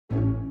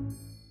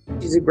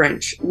She's a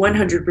Grinch,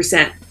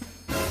 100%.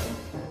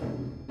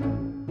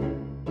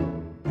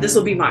 This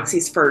will be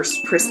Moxie's first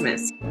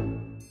Christmas.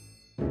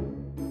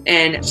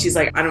 And she's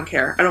like, I don't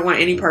care. I don't want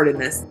any part in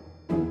this.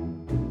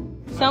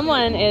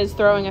 Someone is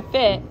throwing a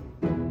fit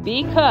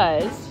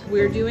because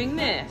we're doing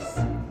this.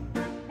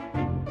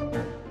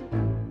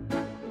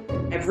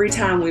 Every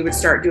time we would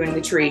start doing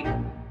the tree,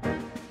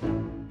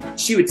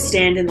 she would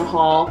stand in the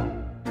hall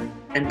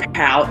and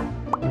pout.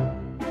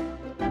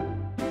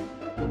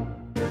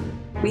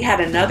 We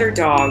had another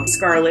dog,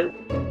 Scarlett,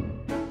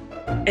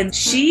 and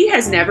she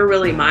has never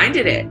really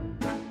minded it.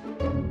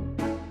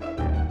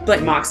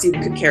 But Moxie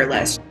could care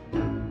less.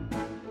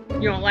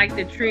 You don't like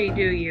the tree,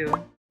 do you?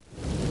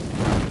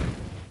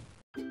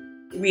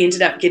 We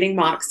ended up getting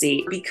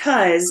Moxie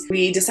because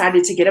we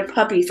decided to get a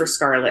puppy for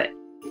Scarlett.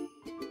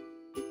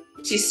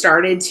 She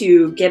started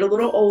to get a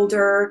little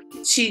older.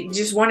 She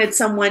just wanted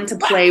someone to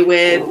play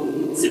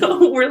with.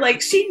 So we're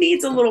like, she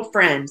needs a little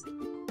friend.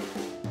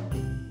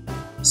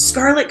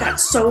 Scarlett got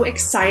so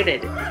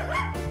excited.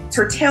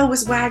 Her tail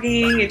was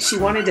wagging and she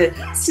wanted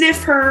to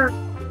sniff her.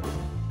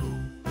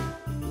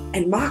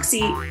 And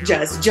Moxie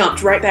just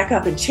jumped right back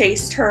up and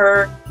chased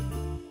her.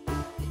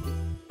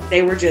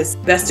 They were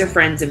just best of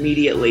friends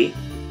immediately.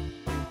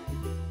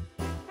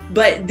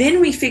 But then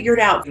we figured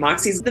out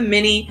Moxie's the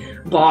mini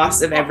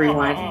boss of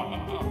everyone.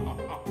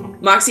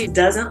 Moxie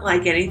doesn't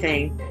like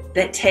anything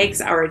that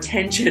takes our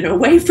attention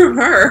away from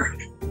her.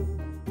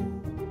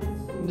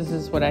 This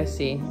is what I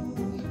see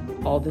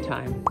all the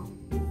time.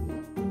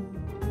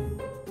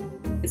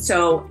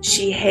 So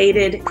she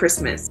hated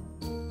Christmas.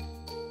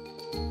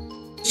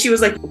 She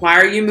was like, why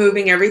are you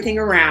moving everything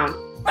around?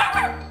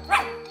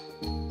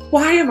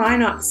 Why am I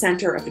not the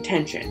center of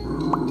attention?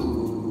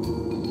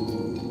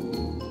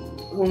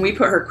 When we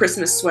put her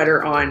Christmas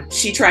sweater on,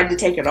 she tried to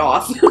take it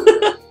off.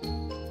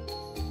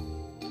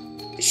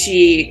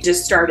 She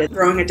just started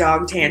throwing a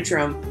dog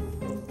tantrum.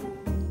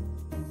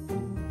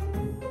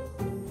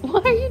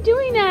 Why are you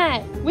doing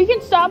that? We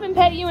can stop and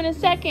pet you in a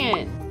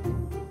second.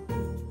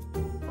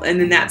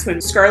 And then that's when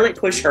Scarlett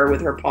pushed her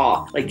with her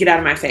paw, like, get out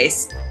of my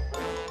face.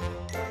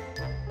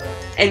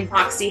 And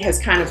Moxie has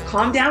kind of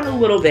calmed down a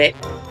little bit.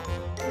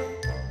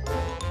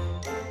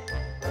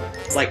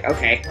 It's like,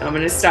 okay, I'm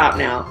gonna stop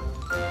now.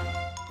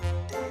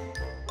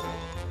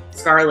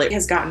 Scarlett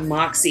has gotten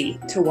Moxie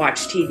to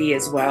watch TV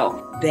as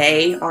well.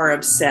 They are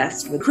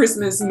obsessed with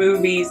Christmas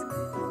movies.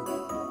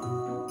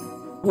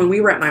 When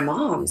we were at my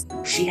mom's,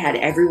 she had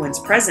everyone's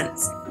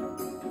presents.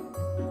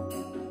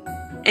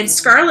 And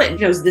Scarlett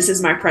knows this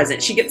is my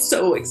present. She gets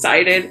so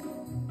excited.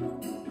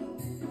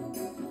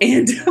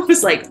 And I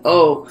was like,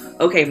 oh,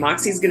 okay,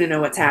 Moxie's gonna know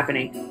what's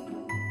happening.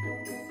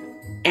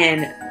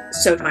 And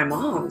so my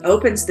mom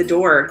opens the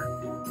door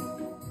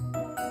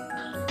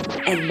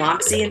and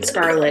Moxie and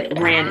Scarlett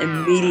ran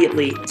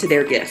immediately to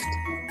their gift.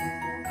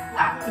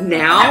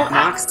 Now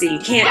Moxie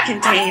can't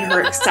contain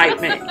her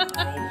excitement.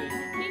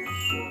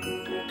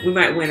 We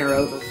might win her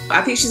over.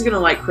 I think she's gonna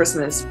like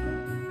Christmas.